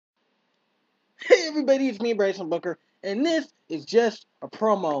everybody, it's me, Bryson Booker, and this is just a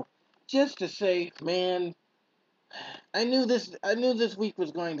promo, just to say, man, I knew this week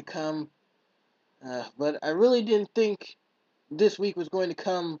was going to come, but I really didn't think this week was going to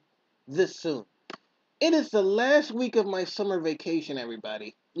come this soon. It is the last week of my summer vacation,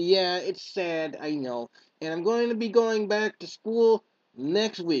 everybody. Yeah, it's sad, I know, and I'm going to be going back to school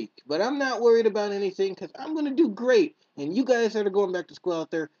next week, but I'm not worried about anything because I'm going to do great, and you guys that are going back to school out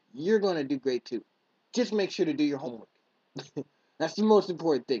there, you're going to do great too. Just make sure to do your homework. That's the most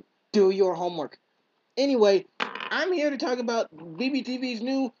important thing. Do your homework. Anyway, I'm here to talk about BBTV's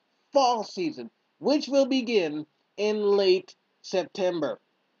new fall season, which will begin in late September.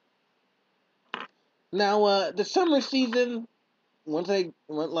 Now, the summer season, like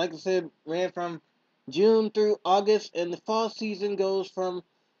I said, ran from June through August, and the fall season goes from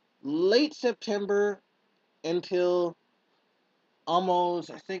late September until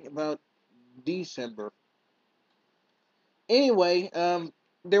almost, I think, about December. Anyway,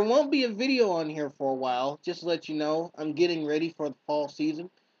 there won't be a video on here for a while, just to let you know. I'm getting ready for the fall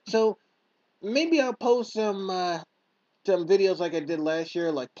season. So, maybe I'll post some videos like I did last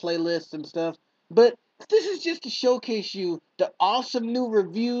year, like playlists and stuff. But this is just to showcase you the awesome new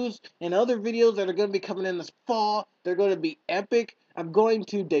reviews and other videos that are going to be coming in this fall. They're going to be epic. I'm going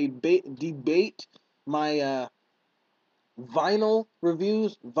to debate my vinyl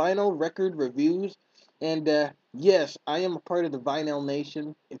record reviews. And yes, I am a part of the Vinyl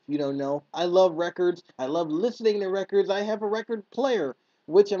Nation, if you don't know. I love records. I love listening to records. I have a record player,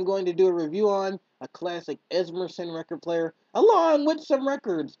 which I'm going to do a review on, a classic Esmerson record player, along with some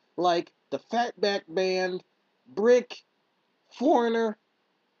records like the Fatback Band, Brick, Foreigner,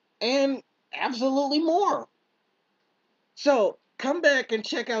 and absolutely more. So, come back and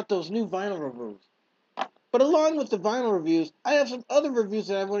check out those new vinyl reviews. But along with the vinyl reviews, I have some other reviews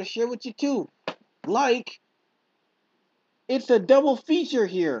that I want to share with you too. Like, it's a double feature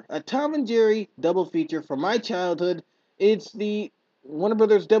here. A Tom and Jerry double feature from my childhood. It's the Warner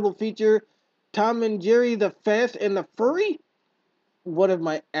Brothers double feature, Tom and Jerry, the Fast and the Furry. One of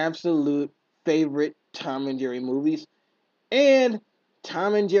my absolute favorite Tom and Jerry movies. And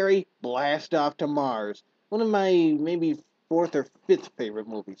Tom and Jerry Blast Off to Mars. One of my maybe fourth or fifth favorite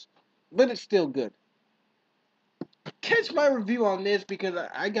movies. But it's still good. Catch my review on this because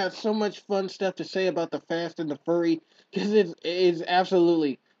I got so much fun stuff to say about the Fast and the Furry because it is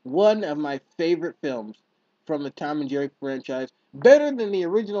absolutely one of my favorite films from the Tom and Jerry franchise. Better than the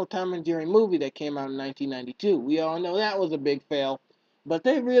original Tom and Jerry movie that came out in 1992. We all know that was a big fail, but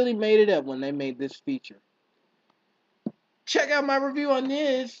they really made it up when they made this feature. Check out my review on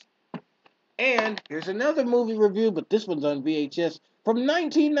this. And here's another movie review, but this one's on VHS from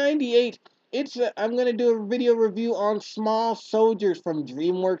 1998. I'm going to do a video review on Small Soldiers from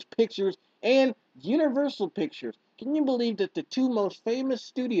DreamWorks Pictures and Universal Pictures. Can you believe that the two most famous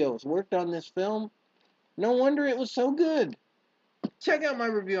studios worked on this film? No wonder it was so good. Check out my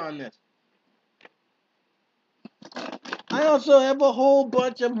review on this. I also have a whole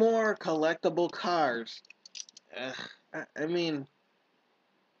bunch of more collectible cars. I mean,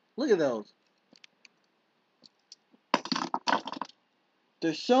 look at those.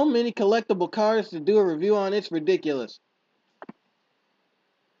 There's so many collectible cars to do a review on, it's ridiculous.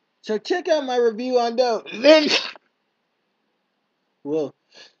 So check out my review on those. Whoa.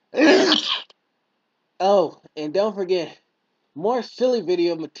 Oh, and don't forget, more silly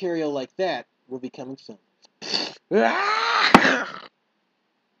video material like that will be coming soon. Ugh.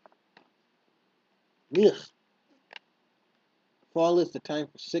 Fall is the time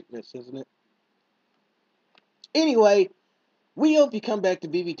for sickness, isn't it? Anyway, we hope you come back to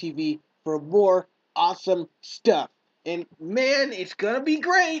BBTV for more awesome stuff. And man, it's going to be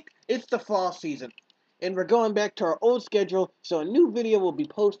great. It's the fall season. And we're going back to our old schedule, so a new video will be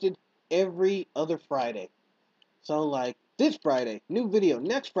posted every other Friday. So like this Friday, new video.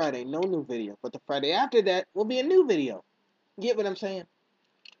 Next Friday, no new video. But the Friday after that will be a new video. Get what I'm saying?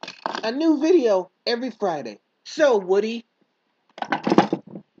 A new video every Friday. So, Woody,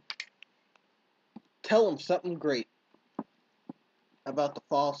 tell them something great about the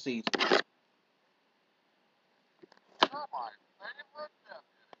fall season.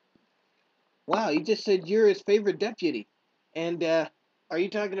 Wow, you just said you're his favorite deputy. And are you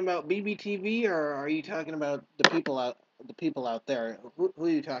talking about BBTV or are you talking about the people out there? Who are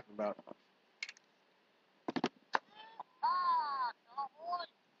you talking about?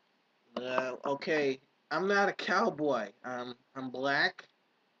 Okay, I'm not a cowboy. I'm black.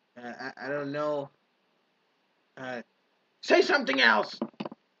 I don't know. Say something else.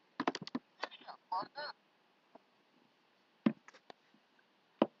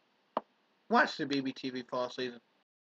 watch the BBTV Fall season.